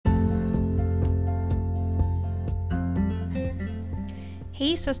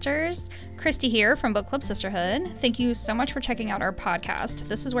Hey sisters, Christy here from Book Club Sisterhood. Thank you so much for checking out our podcast.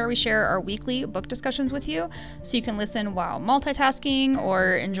 This is where we share our weekly book discussions with you so you can listen while multitasking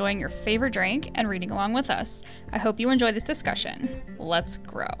or enjoying your favorite drink and reading along with us. I hope you enjoy this discussion. Let's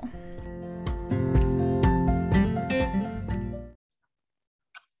grow.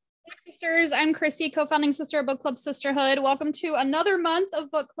 Hey sisters, I'm Christy, co-founding sister of Book Club Sisterhood. Welcome to another month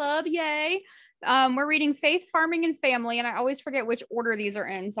of book club. Yay! We're reading Faith, Farming, and Family, and I always forget which order these are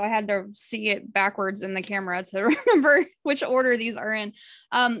in, so I had to see it backwards in the camera to remember which order these are in.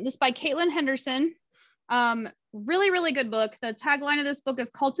 This is by Caitlin Henderson. Really, really good book. The tagline of this book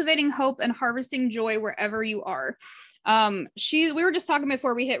is Cultivating Hope and Harvesting Joy Wherever You Are. We were just talking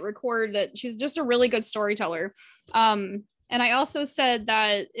before we hit record that she's just a really good storyteller. And I also said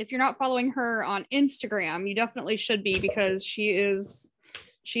that if you're not following her on Instagram, you definitely should be, because she has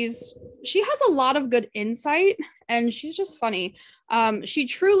a lot of good insight and she's just funny. She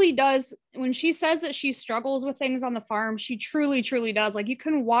truly does. When she says that she struggles with things on the farm, she truly does. Like, you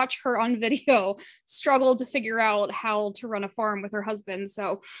can watch her on video struggle to figure out how to run a farm with her husband.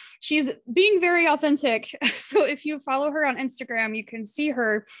 So she's being very authentic. So if you follow her on Instagram, you can see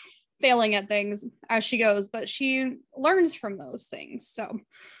her failing at things as she goes, but she learns from those things. So,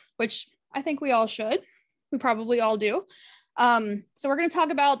 which I think we all should. We probably all do. So we're going to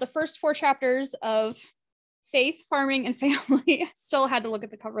talk about the first 4 chapters of Faith, Farming, and Family. I still had to look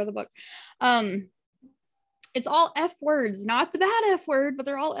at the cover of the book. It's all F words, not the bad F word, but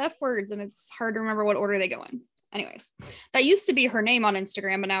they're all F words, and it's hard to remember what order they go in. Anyways, that used to be her name on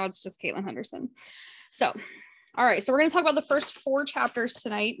Instagram, but now it's just Caitlin Henderson. So, all right. So we're going to talk about the first 4 chapters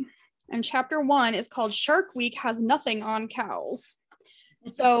tonight. And chapter 1 is called Shark Week Has Nothing on Cows.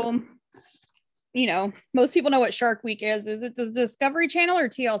 So, you know, most people know what Shark Week is. Is it the Discovery Channel or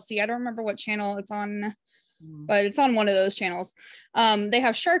TLC? I don't remember what channel it's on, but it's on one of those channels. They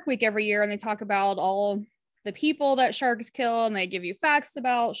have Shark Week every year, and they talk about all the people that sharks kill, and they give you facts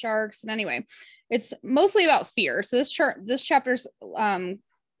about sharks. And anyway, it's mostly about fear. So this chapter's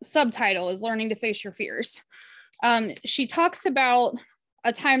subtitle is Learning to Face Your Fears. She talks about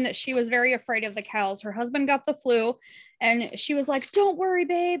a time that she was very afraid of the cows. Her husband got the flu, and she was like, "Don't worry,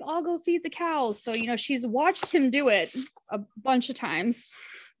 babe, I'll go feed the cows." So, you know, she's watched him do it a bunch of times,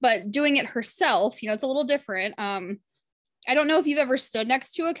 but doing it herself, you know, it's a little different. I don't know if you've ever stood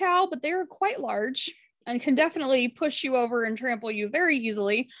next to a cow, but they're quite large and can definitely push you over and trample you very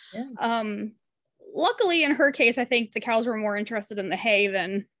easily. Yeah. Luckily, in her case, I think the cows were more interested in the hay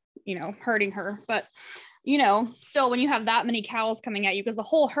than, you know, hurting her. But you know, still, when you have that many cows coming at you, because the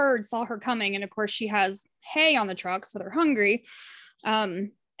whole herd saw her coming, and of course she has hay on the truck, so they're hungry.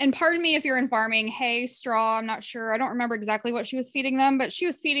 And pardon me if you're in farming, hay, straw, I'm not sure. I don't remember exactly what she was feeding them, but she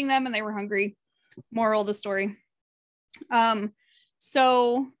was feeding them and they were hungry. Moral of the story.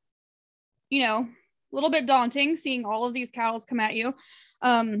 So, you know, a little bit daunting seeing all of these cows come at you.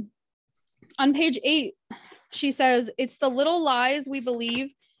 On page 8, she says, "It's the little lies we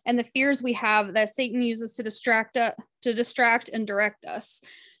believe and the fears we have that Satan uses to distract and direct us."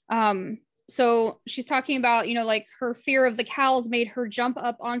 So she's talking about, you know, like her fear of the cows made her jump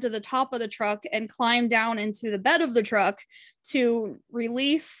up onto the top of the truck and climb down into the bed of the truck to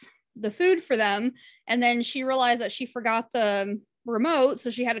release the food for them. And then she realized that she forgot the remote, so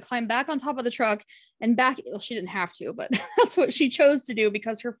she had to climb back on top of the truck and back. Well, she didn't have to, but that's what she chose to do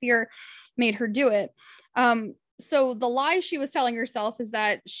because her fear made her do it. So the lie she was telling herself is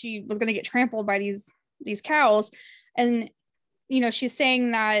that she was going to get trampled by these cows. And, you know, she's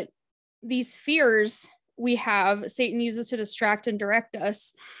saying that these fears we have, Satan uses to distract and direct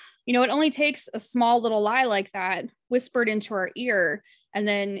us. You know, it only takes a small little lie like that whispered into our ear, and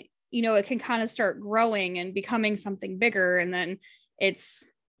then, you know, it can kind of start growing and becoming something bigger. And then it's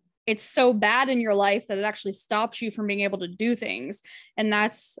so bad in your life that it actually stops you from being able to do things. And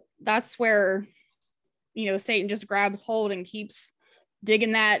that's where, you know, Satan just grabs hold and keeps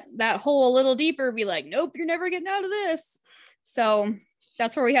digging that hole a little deeper, be like, "Nope, you're never getting out of this." So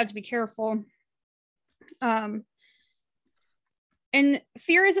that's where we have to be careful. And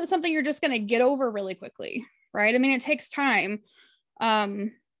fear isn't something you're just going to get over really quickly, right? I mean, it takes time. I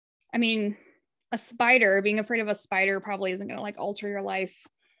mean, being afraid of a spider probably isn't going to like alter your life.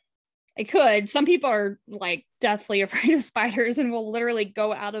 It could. Some people are like deathly afraid of spiders and will literally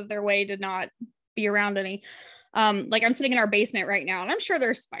go out of their way to not be around any. Like, I'm sitting in our basement right now, and I'm sure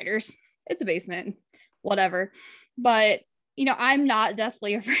there's spiders. It's a basement, whatever. But, you know, I'm not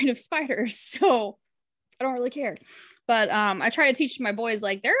deathly afraid of spiders, so I don't really care. But I try to teach my boys,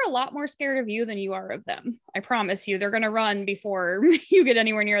 like, they're a lot more scared of you than you are of them. I promise you, they're going to run before you get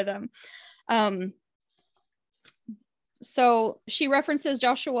anywhere near them. So she references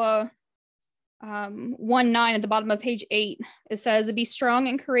Joshua 1:9 at the bottom of page 8. It says, be strong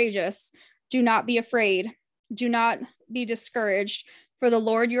and courageous. Do not be afraid. Do not be discouraged, for the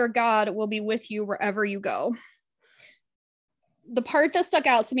Lord your God will be with you wherever you go. The part that stuck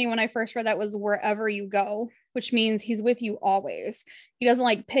out to me when I first read that was wherever you go, which means he's with you always. He doesn't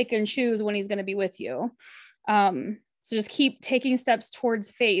like pick and choose when he's going to be with you. So just keep taking steps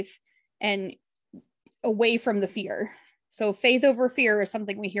towards faith and away from the fear. So faith over fear is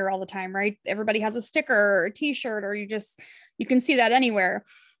something we hear all the time, right? Everybody has a sticker or a t-shirt, or you can see that anywhere.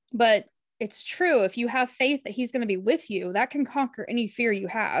 But it's true. If you have faith that he's going to be with you, that can conquer any fear you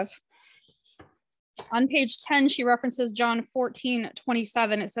have. On page 10, she references John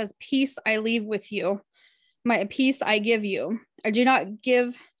 14:27. It says, peace I leave with you. My peace I give you. I do not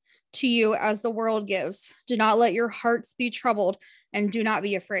give to you as the world gives. Do not let your hearts be troubled, and do not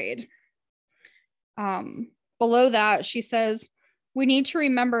be afraid. Below that, she says, we need to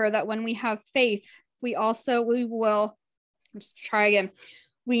remember that when we have faith, we will, let's try again.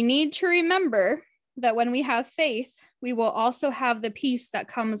 We need to remember that when we have faith, we will also have the peace that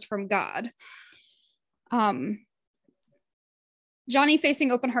comes from God. Johnny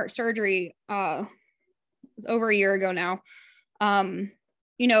facing open heart surgery was over a year ago now.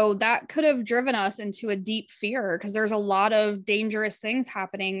 That could have driven us into a deep fear, because there's a lot of dangerous things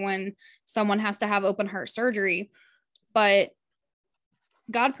happening when someone has to have open heart surgery. But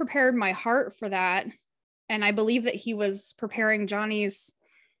God prepared my heart for that. And I believe that he was preparing Johnny's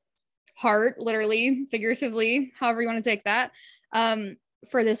heart, literally, figuratively, however you want to take that,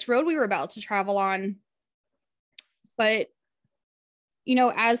 for this road we were about to travel on. But,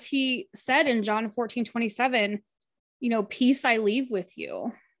 as he said in John 14:27, peace I leave with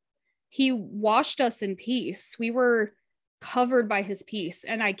you. He washed us in peace. We were covered by his peace,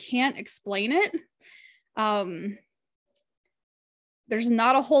 and I can't explain it. There's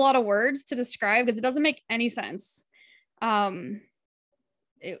not a whole lot of words to describe, because it doesn't make any sense.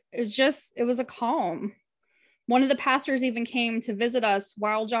 It was a calm. One of the pastors even came to visit us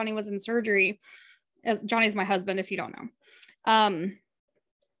while Johnny was in surgery. As Johnny's my husband, if you don't know.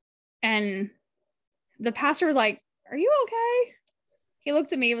 And the pastor was like, are you okay? He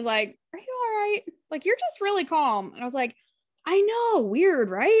looked at me and was like, are you all right? Like, you're just really calm. And I was like, I know,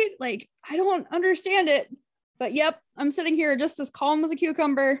 weird, right? Like, I don't understand it, but yep, I'm sitting here just as calm as a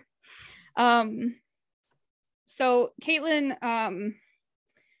cucumber. So Caitlin,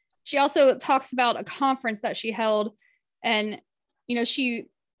 she also talks about a conference that she held, and,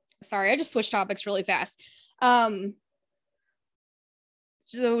 sorry, I just switched topics really fast.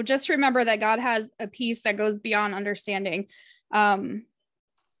 So just remember that God has a peace that goes beyond understanding, and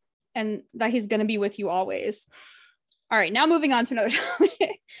that he's going to be with you always. All right, now moving on to another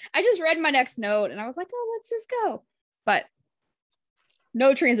topic. I just read my next note and I was like, oh, let's just go. But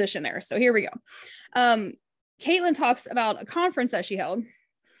no transition there. So here we go. Caitlin talks about a conference that she held,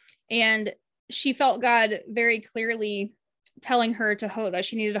 and she felt God very clearly telling her that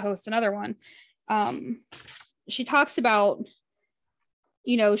she needed to host another one. She talks about,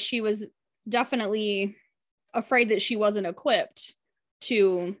 she was definitely afraid that she wasn't equipped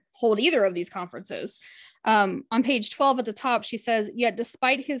to hold either of these conferences. On page 12 at the top, she says, yet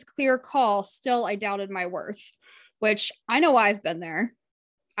despite his clear call, still I doubted my worth, which I know I've been there.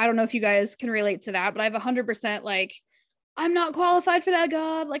 I don't know if you guys can relate to that, but I've 100% like, I'm not qualified for that,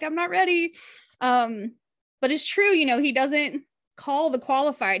 God. Like, I'm not ready. But it's true, he doesn't call the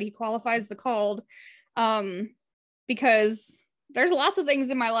qualified, he qualifies the called. Because there's lots of things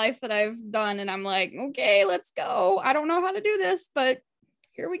in my life that I've done and I'm like, okay, let's go. I don't know how to do this, but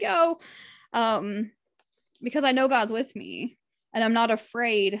here we go. Because I know God's with me and I'm not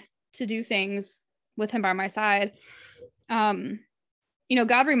afraid to do things with him by my side.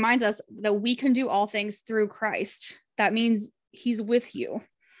 God reminds us that we can do all things through Christ. That means he's with you.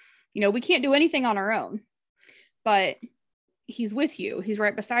 We can't do anything on our own, but he's with you. He's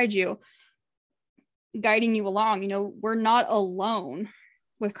right beside you, guiding you along. We're not alone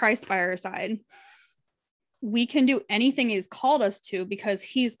with Christ by our side. We can do anything he's called us to because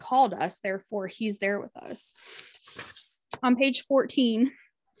he's called us. Therefore, he's there with us. On page 14,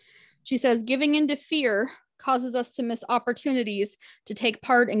 she says, giving into fear causes us to miss opportunities to take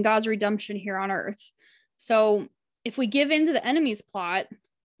part in God's redemption here on earth. So if we give into the enemy's plot,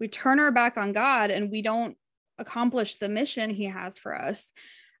 we turn our back on God and we don't accomplish the mission he has for us.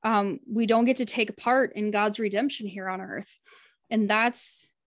 We don't get to take part in God's redemption here on earth. And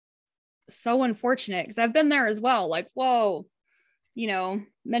that's so unfortunate, because I've been there as well. Like, whoa,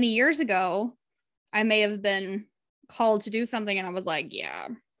 many years ago, I may have been called to do something and I was like, yeah,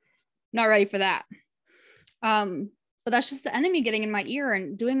 not ready for that. but that's just the enemy getting in my ear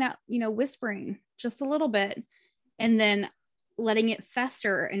and doing that, whispering just a little bit and then letting it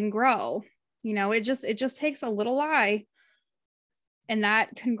fester and grow. It just takes a little lie, and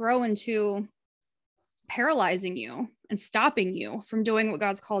that can grow into paralyzing you and stopping you from doing what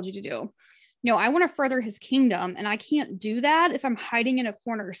God's called you to do. I want to further his kingdom, and I can't do that if I'm hiding in a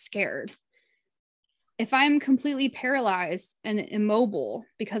corner scared. If I'm completely paralyzed and immobile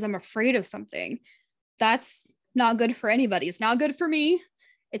because I'm afraid of something, that's not good for anybody. It's not good for me.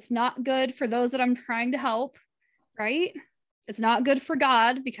 It's not good for those that I'm trying to help, right? It's not good for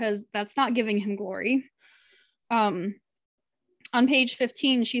God, because that's not giving him glory. On page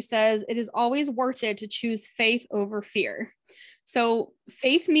 15, she says, it is always worth it to choose faith over fear. So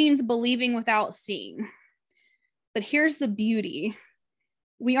faith means believing without seeing. But here's the beauty.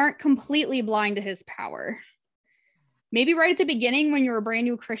 We aren't completely blind to his power. Maybe right at the beginning, when you're a brand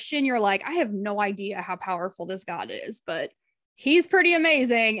new Christian, you're like, I have no idea how powerful this God is, but he's pretty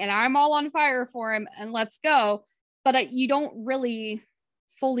amazing and I'm all on fire for him and let's go. But you don't really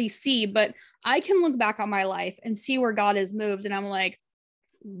fully see, but I can look back on my life and see where God has moved. And I'm like,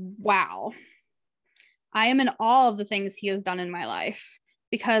 wow, I am in awe of the things he has done in my life,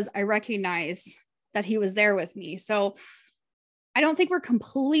 because I recognize that he was there with me. So I don't think we're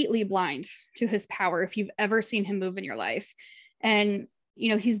completely blind to his power if you've ever seen him move in your life. And,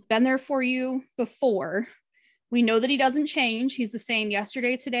 he's been there for you before. We know that he doesn't change. He's the same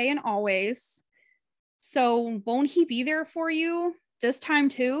yesterday, today, and always. So won't he be there for you this time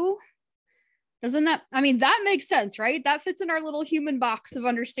too? That makes sense, right? That fits in our little human box of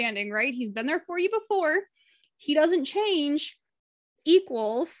understanding, right? He's been there for you before. He doesn't change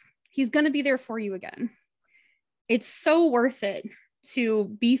equals he's going to be there for you again. It's so worth it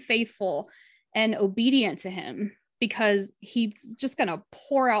to be faithful and obedient to him, because he's just going to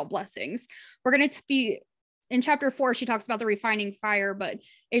pour out blessings. We're going to be in chapter 4. She talks about the refining fire, but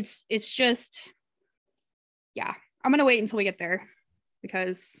it's just, yeah, I'm going to wait until we get there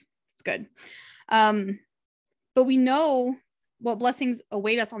because it's good. But we know what blessings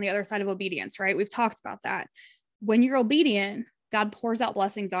await us on the other side of obedience, right? We've talked about that. When you're obedient, God pours out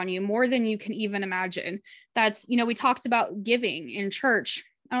blessings on you more than you can even imagine. That's, we talked about giving in church.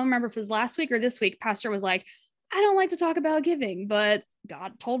 I don't remember if it was last week or this week. Pastor was like, I don't like to talk about giving, but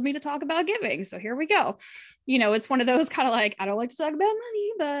God told me to talk about giving. So here we go. It's one of those kind of like, I don't like to talk about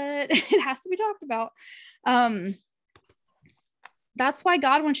money, but it has to be talked about. That's why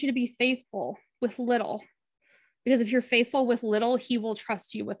God wants you to be faithful with little, because if you're faithful with little, he will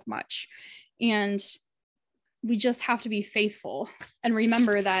trust you with much. And we just have to be faithful and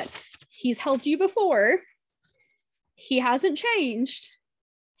remember that he's helped you before. He hasn't changed.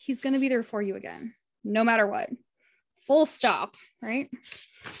 He's going to be there for you again, no matter what. Full stop, right?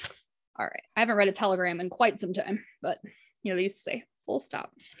 All right. I haven't read a telegram in quite some time, but they used to say full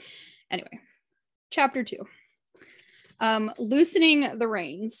stop. Anyway, chapter 2. Loosening the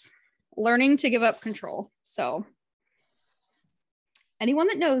reins, learning to give up control. So anyone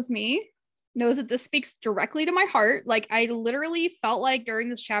that knows me knows that this speaks directly to my heart. Like, I literally felt like during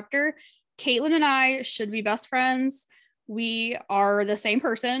this chapter, Caitlin and I should be best friends. We are the same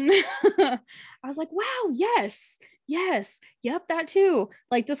person. I was like, wow, yes, yep, that too.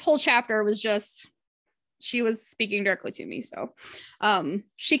 Like, this whole chapter was just, she was speaking directly to me. So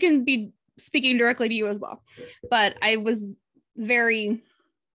she can be speaking directly to you as well. But I was very,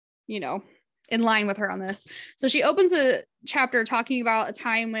 in line with her on this. So she opens the chapter talking about a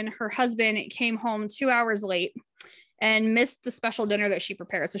time when her husband came home 2 hours late and missed the special dinner that she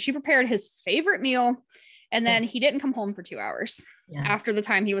prepared. So she prepared his favorite meal, and then he didn't come home for 2 hours after the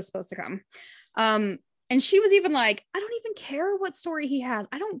time he was supposed to come. And she was even like, I don't even care what story he has.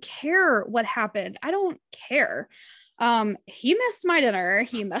 I don't care what happened. I don't care. He missed my dinner.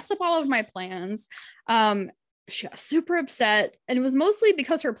 He messed up all of my plans. She got super upset, and it was mostly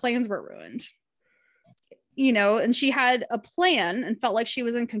because her plans were ruined. And she had a plan and felt like she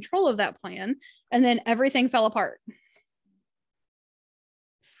was in control of that plan, and then everything fell apart.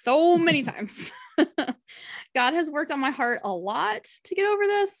 So many times. God has worked on my heart a lot to get over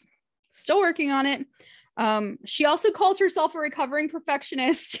this. Still working on it. She also calls herself a recovering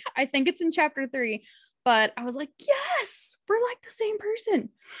perfectionist. I think it's in chapter 3, but I was like, yes, we're like the same person.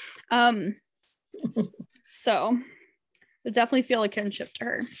 So I definitely feel a kinship to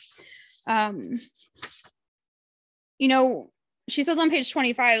her. She says on page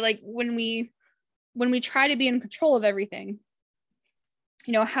 25, like, when we try to be in control of everything,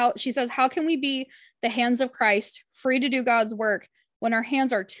 how can we be the hands of Christ, free to do God's work, when our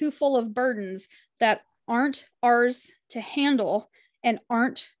hands are too full of burdens that aren't ours to handle and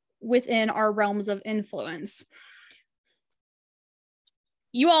aren't within our realms of influence?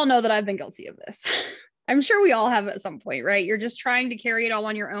 you all know that I've been guilty of this. I'm sure we all have at some point, right? You're just trying to carry it all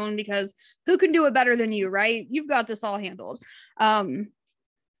on your own because who can do it better than you, right? You've got this all handled.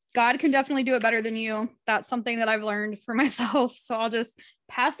 God can definitely do it better than you. That's something that I've learned for myself. So I'll just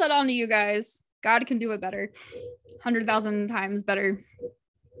pass that on to you guys. God can do it better, 100,000 times better.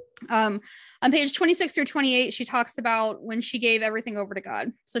 On page 26 through 28, she talks about when she gave everything over to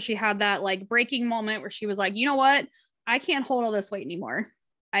God. So she had that like breaking moment where she was like, you know what? I can't hold all this weight anymore.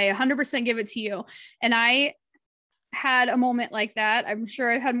 I 100% give it to you. And I had a moment like that. I'm sure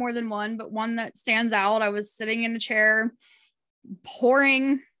I've had more than one, but one that stands out. I was sitting in a chair,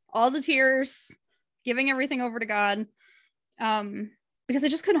 pouring all the tears, giving everything over to God, because I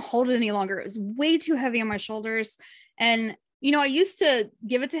just couldn't hold it any longer. It was way too heavy on my shoulders. And, you know, I used to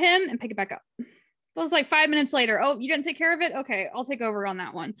give it to him and pick it back up. It was like 5 minutes later. Oh, you didn't take care of it? Okay, I'll take over on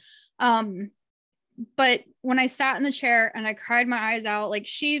that one. But when I sat in the chair and I cried my eyes out, like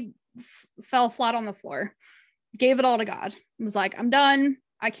she fell flat on the floor, gave it all to God. I was like, I'm done.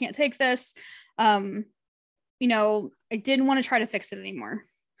 I can't take this. You know, I didn't want to try to fix it anymore.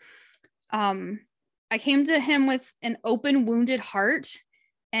 I came to him with an open, wounded heart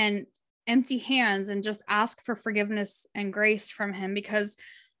and empty hands and just asked for forgiveness and grace from him, because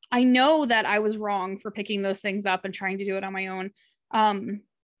I know that I was wrong for picking those things up and trying to do it on my own.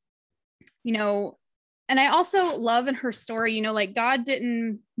 You know, and I also love in her story, you know, like God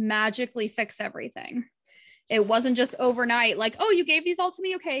didn't magically fix everything. It wasn't just overnight, like, oh, you gave these all to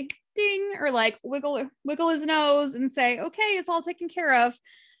me. Okay, ding, or like wiggle his nose and say, okay, it's all taken care of.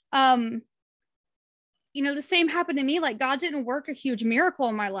 You know, the same happened to me. Like God didn't work a huge miracle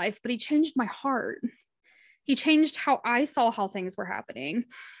in my life, but he changed my heart. He changed how I saw how things were happening.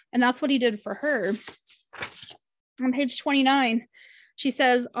 And that's what he did for her. On page 29, she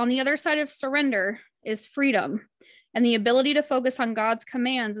says, on the other side of surrender is freedom and the ability to focus on God's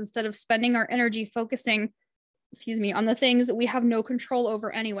commands instead of spending our energy focusing, on the things that we have no control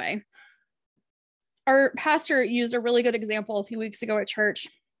over anyway. Our pastor used a really good example a few weeks ago at church.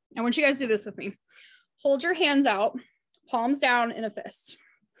 I want you guys to do this with me. Hold your hands out, palms down in a fist.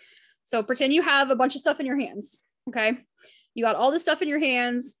 So pretend you have a bunch of stuff in your hands. Okay. You got all this stuff in your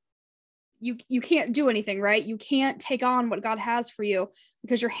hands. You can't do anything, right? You can't take on what God has for you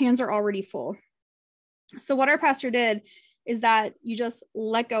because your hands are already full. So what our pastor did is that you just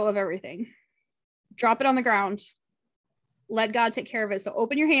let go of everything. Drop it on the ground. Let God take care of it. So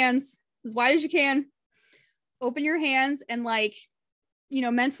open your hands as wide as you can. Open your hands and like, you know,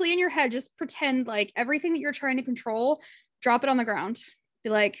 mentally in your head, just pretend like everything that you're trying to control, drop it on the ground. Be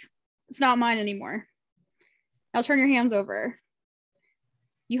like, it's not mine anymore. Now turn your hands over.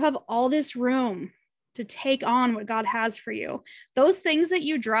 You have all this room to take on what God has for you. Those things that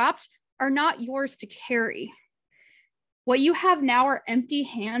you dropped are not yours to carry. What you have now are empty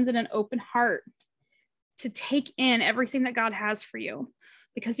hands and an open heart to take in everything that God has for you,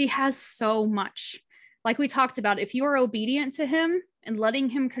 because he has so much. Like we talked about, if you are obedient to him and letting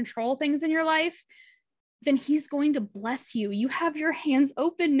him control things in your life, then he's going to bless you. You have your hands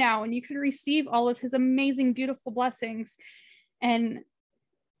open now and you can receive all of his amazing, beautiful blessings. And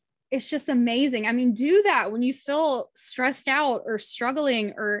it's just amazing. I mean, do that when you feel stressed out or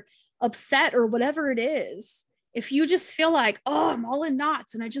struggling or upset or whatever it is. If you just feel like, oh, I'm all in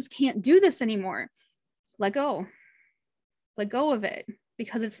knots and I just can't do this anymore, let go. Let go of it,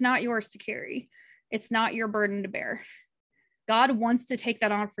 because it's not yours to carry. It's not your burden to bear. God wants to take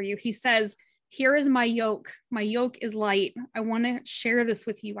that on for you. He says, here is my yoke. My yoke is light. I want to share this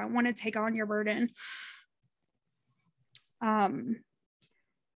with you. I want to take on your burden. Where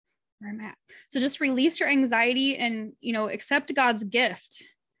I'm at. So just release your anxiety and, you know, accept God's gift.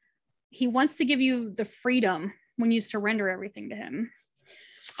 He wants to give you the freedom when you surrender everything to him.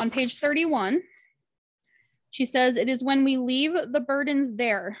 On page 31, she says, it is when we leave the burdens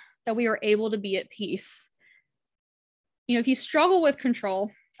there that we are able to be at peace. You know, if you struggle with control,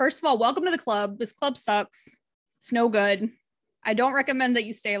 first of all, welcome to the club. This club sucks. It's no good. I don't recommend that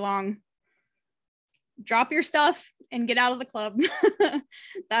you stay long. Drop your stuff and get out of the club.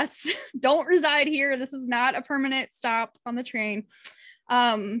 Don't reside here. This is not a permanent stop on the train.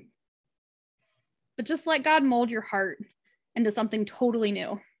 But just let God mold your heart into something totally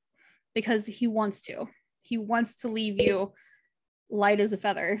new, because he wants to. He wants to leave you light as a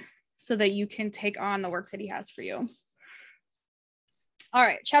feather so that you can take on the work that he has for you. All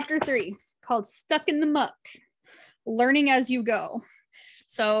right, chapter 3, called Stuck in the Muck, Learning as You Go.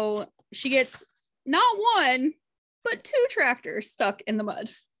 So she gets not one, but 2 tractors stuck in the mud.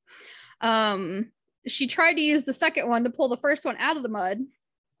 She tried to use the second one to pull the first one out of the mud,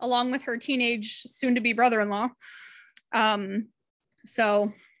 along with her teenage soon-to-be brother-in-law.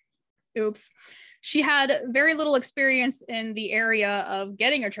 So, oops. She had very little experience in the area of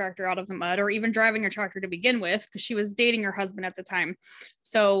getting a tractor out of the mud or even driving a tractor to begin with, because she was dating her husband at the time.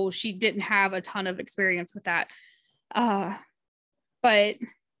 So she didn't have a ton of experience with that. But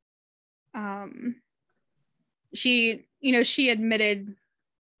she admitted,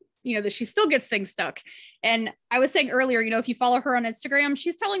 that she still gets things stuck. And I was saying earlier, if you follow her on Instagram,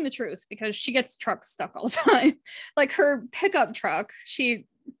 she's telling the truth because she gets trucks stuck all the time. Like her pickup truck, she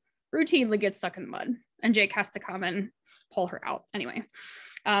routinely gets stuck in the mud and Jake has to come and pull her out. Anyway,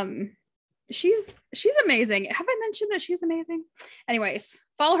 she's amazing. Have I mentioned that she's amazing? Anyways,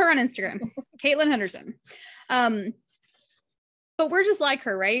 follow her on Instagram, Caitlin Henderson. But we're just like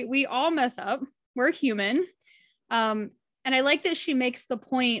her, right? We all mess up. We're human. And I like that she makes the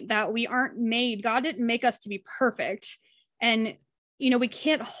point that we aren't made. God didn't make us to be perfect. And, we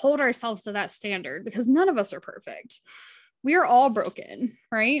can't hold ourselves to that standard because none of us are perfect. We are all broken,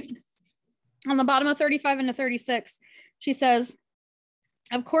 right? On the bottom of 35 and 36, she says,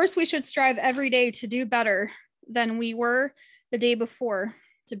 of course, we should strive every day to do better than we were the day before,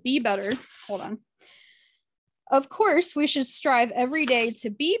 to be better. Hold on. Of course, we should strive every day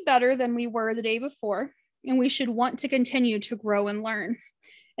to be better than we were the day before, and we should want to continue to grow and learn.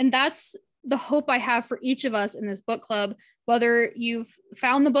 And that's the hope I have for each of us in this book club, whether you've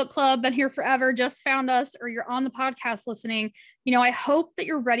found the book club, been here forever, just found us, or you're on the podcast listening. I hope that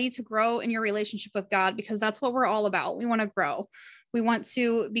you're ready to grow in your relationship with God, because that's what we're all about. We want to grow. We want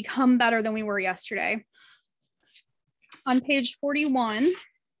to become better than we were yesterday. On page 41,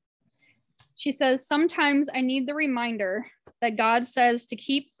 she says, sometimes I need the reminder that God says to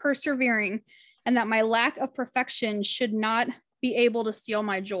keep persevering and that my lack of perfection should not be able to steal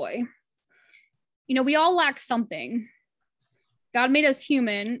my joy. We all lack something. God made us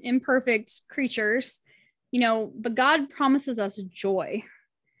human, imperfect creatures, but God promises us joy.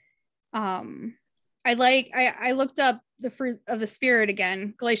 I looked up the fruit of the Spirit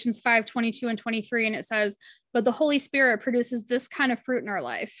again, Galatians 5:22 and 23, and it says, but the Holy Spirit produces this kind of fruit in our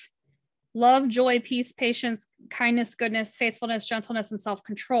life: love, joy, peace, patience, kindness, goodness, faithfulness, gentleness, and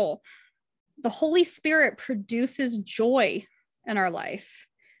self-control. The Holy Spirit produces joy in our life.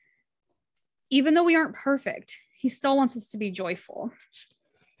 Even though we aren't perfect, he still wants us to be joyful.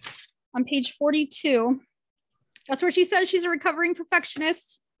 On page 42, that's where she says she's a recovering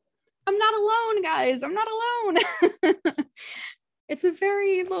perfectionist. I'm not alone, guys. I'm not alone. It's a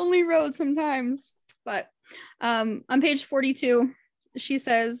very lonely road sometimes. But on page 42, she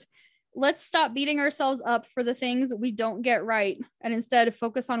says, let's stop beating ourselves up for the things we don't get right and instead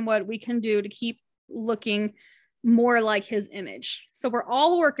focus on what we can do to keep looking more like his image. So we're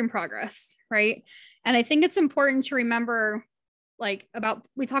all a work in progress, right? And I think it's important to remember,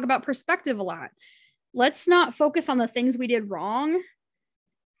 we talk about perspective a lot. Let's not focus on the things we did wrong,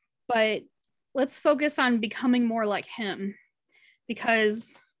 but let's focus on becoming more like him,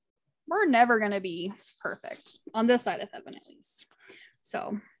 because we're never going to be perfect on this side of heaven, at least.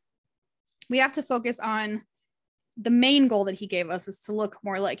 So we have to focus on the main goal that he gave us, is to look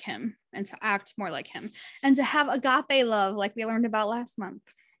more like him and to act more like him and to have agape love, like we learned about last month.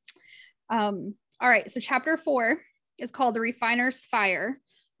 All right. So chapter 4 is called The Refiner's Fire,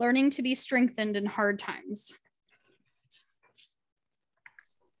 Learning to be Strengthened in Hard Times.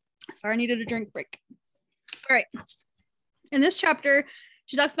 Sorry, I needed a drink break. All right. In this chapter,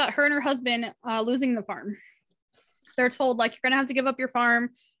 she talks about her and her husband losing the farm. They're told, you're going to have to give up your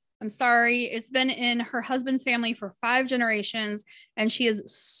farm. I'm sorry. It's been in her husband's family for 5 generations, and she is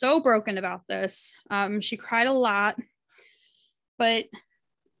so broken about this. She cried a lot, but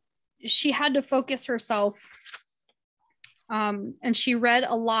she had to focus herself. And she read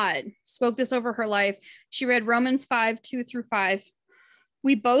a lot, spoke this over her life. She read Romans 5:2-5.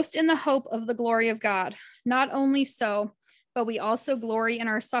 We boast in the hope of the glory of God. Not only so, but we also glory in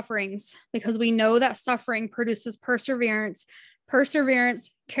our sufferings, because we know that suffering produces perseverance,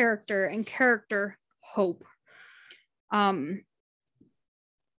 character, and character, hope. We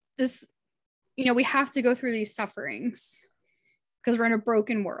have to go through these sufferings because we're in a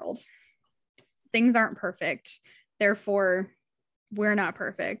broken world. Things aren't perfect. Therefore, we're not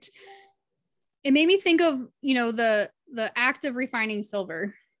perfect. It made me think of, the act of refining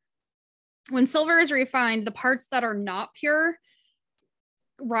silver. When silver is refined, the parts that are not pure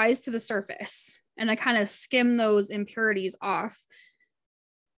rise to the surface, and I kind of skim those impurities off.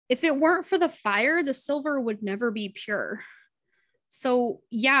 If it weren't for the fire, the silver would never be pure. So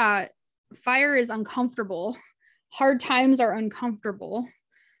yeah, fire is uncomfortable. Hard times are uncomfortable.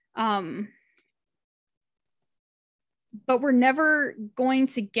 But we're never going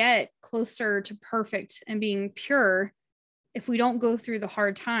to get closer to perfect and being pure if we don't go through the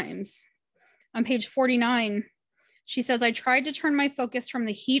hard times. On page 49, she says, I tried to turn my focus from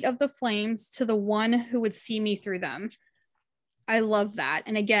the heat of the flames to the one who would see me through them. I love that.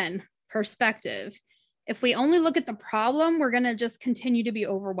 And again, perspective. If we only look at the problem, we're going to just continue to be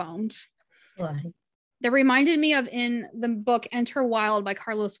overwhelmed. Right. That reminded me of in the book Enter Wild by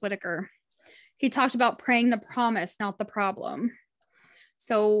Carlos Whitaker. He talked about praying the promise, not the problem.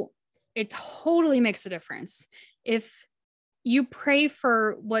 So it totally makes a difference. If you pray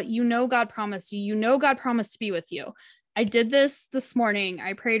for what you know God promised you, you know God promised to be with you. I did this morning.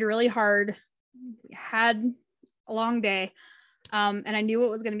 I prayed really hard, had a long day, and I knew it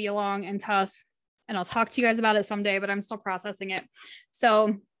was going to be long and tough. And I'll talk to you guys about it someday, but I'm still processing it.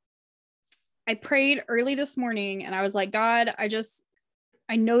 So I prayed early this morning and I was like, God, I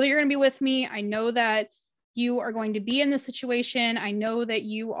know that you're going to be with me. I know that you are going to be in this situation. I know that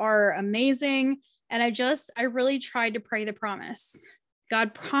you are amazing. And I really tried to pray the promise.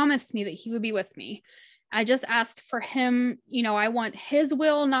 God promised me that he would be with me. I just asked for him, I want his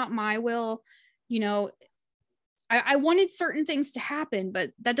will, not my will. I wanted certain things to happen,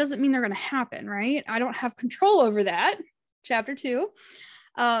 but that doesn't mean they're going to happen, right? I don't have control over that. Chapter 2.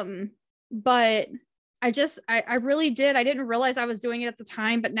 But I really did. I didn't realize I was doing it at the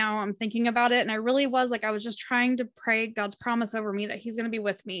time, but now I'm thinking about it. And I really was I was just trying to pray God's promise over me that he's going to be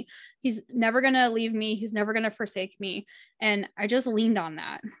with me. He's never going to leave me. He's never going to forsake me. And I just leaned on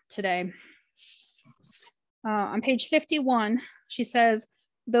that today. On page 51, she says,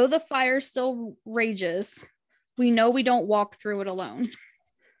 though the fire still rages, we know we don't walk through it alone.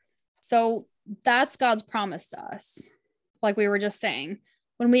 So that's God's promise to us. Like we were just saying,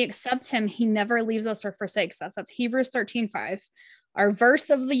 when we accept him, he never leaves us or forsakes us. That's Hebrews 13:5. Our verse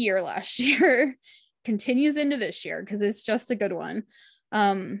of the year last year continues into this year because it's just a good one.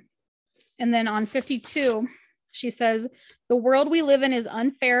 And then on 52, she says, the world we live in is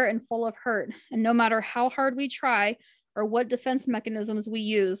unfair and full of hurt. And no matter how hard we try or what defense mechanisms we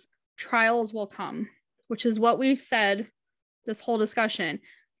use, trials will come, which is what we've said this whole discussion.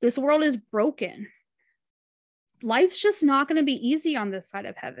 This world is broken. Life's just not going to be easy on this side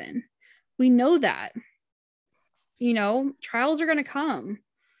of heaven. We know that. Trials are going to come.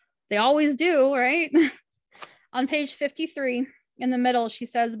 They always do, right? On page 53, in the middle, she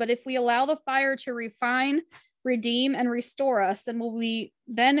says, but if we allow the fire to refine, redeem, and restore us, then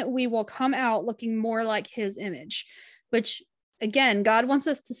we will come out looking more like his image, which again, God wants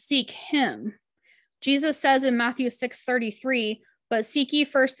us to seek him. Jesus says in Matthew 6:33, but seek ye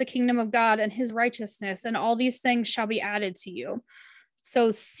first the kingdom of God and his righteousness, and all these things shall be added to you.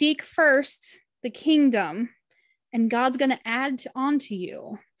 So seek first the kingdom, and God's going to add onto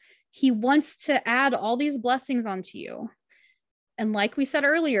you. He wants to add all these blessings onto you. And like we said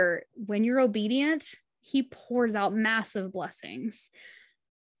earlier, when you're obedient, he pours out massive blessings.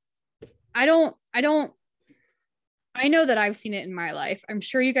 I know that I've seen it in my life. I'm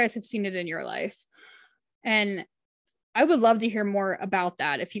sure you guys have seen it in your life. And I would love to hear more about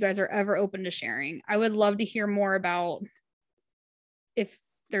that if you guys are ever open to sharing. I would love to hear more about if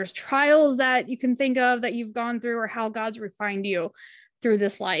there's trials that you can think of that you've gone through or how God's refined you through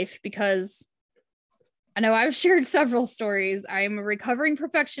this life, because I know I've shared several stories. I'm a recovering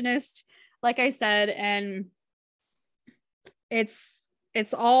perfectionist, like I said, and it's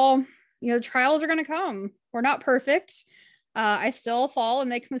all, trials are going to come. We're not perfect. I still fall and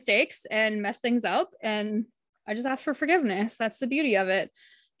make mistakes and mess things up, and I just ask for forgiveness. That's the beauty of it.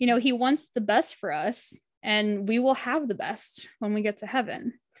 He wants the best for us, and we will have the best when we get to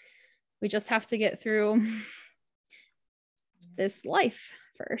heaven. We just have to get through this life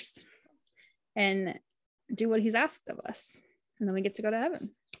first and do what he's asked of us. And then we get to go to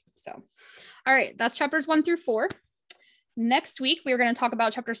heaven. So, all right, that's chapters 1-4. Next week, we are going to talk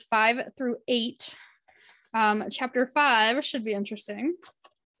about chapters 5-8. Chapter 5 should be interesting.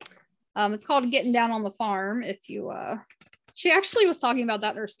 It's called Getting Down on the Farm. She actually was talking about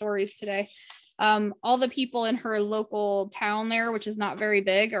that in her stories today. All the people in her local town there, which is not very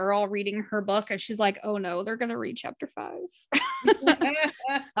big, are all reading her book, and she's like, oh no, they're going to read chapter 5.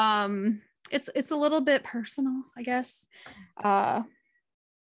 It's a little bit personal, I guess. Let's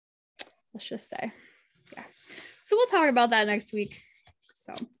just say, yeah. So we'll talk about that next week.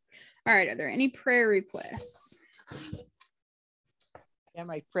 So, all right. Are there any prayer requests? Yeah,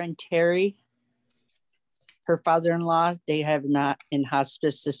 my friend Terry, her father-in-law, they have not in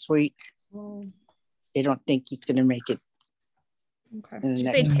hospice this week. Oh. They don't think he's going to make it. Okay. Did you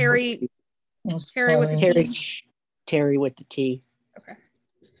say Terry? Terry with the T? Terry with the T. Okay.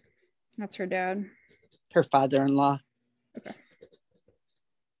 That's her dad. Her father-in-law. Okay.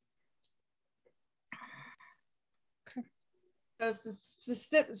 A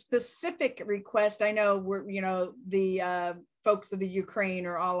specific request. I know we're, the folks of the Ukraine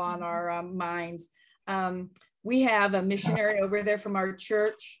are all on our minds. We have a missionary over there from our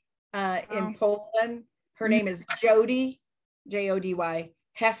church in Poland. Her name is Jody, Jody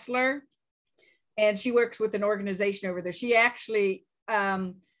Hessler, and she works with an organization over there. She actually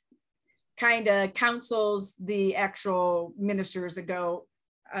kind of counsels the actual ministers that go,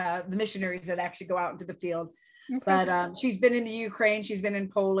 the missionaries that actually go out into the field. Okay. But she's been in the Ukraine, she's been in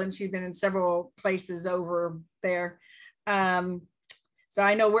Poland, she's been in several places over there. So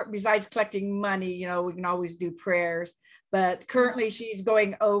I know besides collecting money, we can always do prayers, but currently she's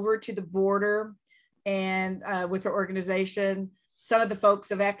going over to the border and with her organization. Some of the folks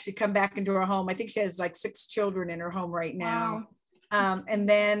have actually come back into her home. I think she has like 6 children in her home right now. Wow. And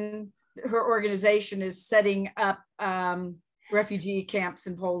then her organization is setting up refugee camps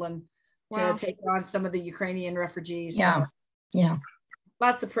in Poland. Wow. To take on some of the Ukrainian refugees. Yeah.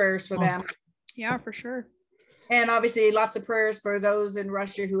 Lots of prayers for them. Yeah, for sure. And obviously lots of prayers for those in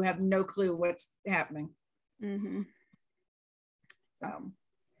Russia who have no clue what's happening. Mm-hmm.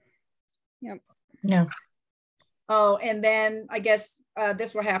 Yep. Yeah. Oh, and then I guess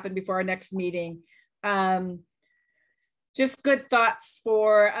this will happen before our next meeting. Just good thoughts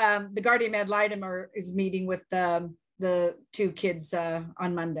for the Guardian ad litem is meeting with the 2 kids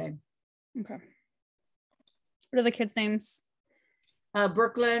on Monday. Okay. What are the kids' names?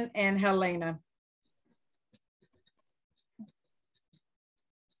 Brooklyn and Helena.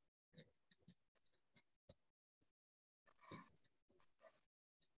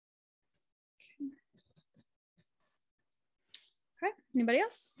 Okay. Anybody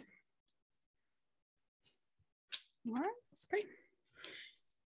else? All right. Let's pray.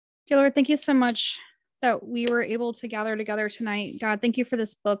 Dear Lord, thank you so much that we were able to gather together tonight. God, thank you for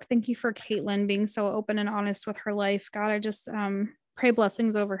this book. Thank you for Caitlin being so open and honest with her life. God, I just pray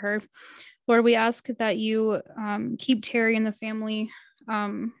blessings over her. Lord, we ask that you keep Terry and the family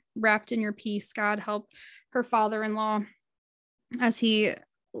wrapped in your peace. God, help her father-in-law as he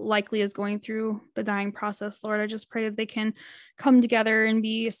likely is going through the dying process. Lord, I just pray that they can come together and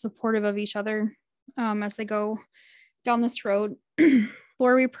be supportive of each other as they go down this road.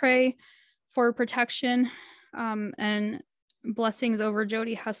 Lord, we pray for protection and blessings over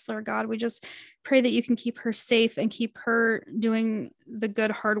Jody Hessler. God, we just pray that you can keep her safe and keep her doing the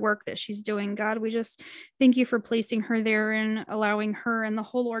good hard work that she's doing. God, we just thank you for placing her there and allowing her and the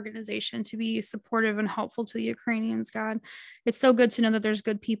whole organization to be supportive and helpful to the Ukrainians. God, it's so good to know that there's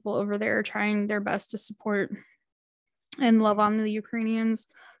good people over there trying their best to support and love on the Ukrainians.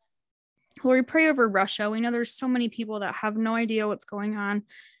 Lord, we pray over Russia. We know there's so many people that have no idea what's going on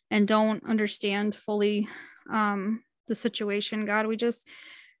and don't understand fully the situation. God,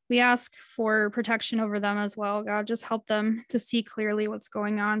 we ask for protection over them as well. God, just help them to see clearly what's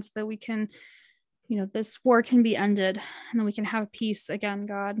going on so that we can, this war can be ended and then we can have peace again,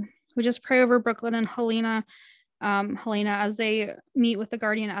 God. We just pray over Brooklyn and Helena as they meet with the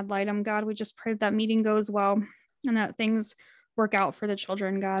Guardian ad litem. God, we just pray that meeting goes well and that things work out for the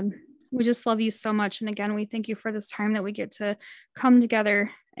children, God. We just love you so much. And again, we thank you for this time that we get to come together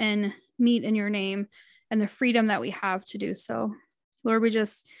and meet in your name and the freedom that we have to do so. Lord,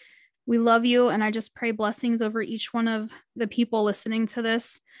 we love you. And I just pray blessings over each one of the people listening to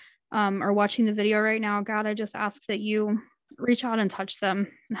this or watching the video right now. God, I just ask that you reach out and touch them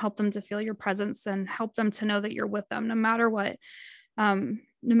and help them to feel your presence and help them to know that you're with them no matter what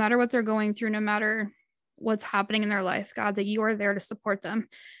they're going through, no matter what's happening in their life, God, that you are there to support them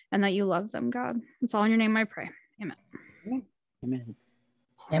and that you love them, God. It's all in your name I pray. Amen. Amen.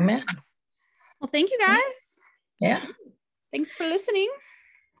 Amen. Well, thank you guys. Yeah. Thanks for listening.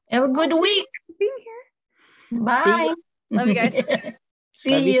 Have a good week. Being here. Bye. Love you guys.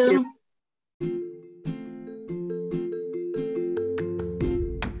 See you.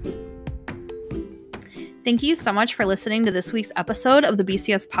 Thank you so much for listening to this week's episode of the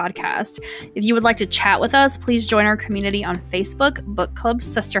BCS podcast. If you would like to chat with us, please join our community on Facebook, Book Club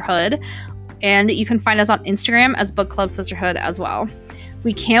Sisterhood, and you can find us on Instagram as Book Club Sisterhood as well.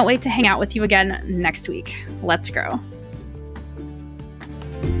 We can't wait to hang out with you again next week. Let's grow.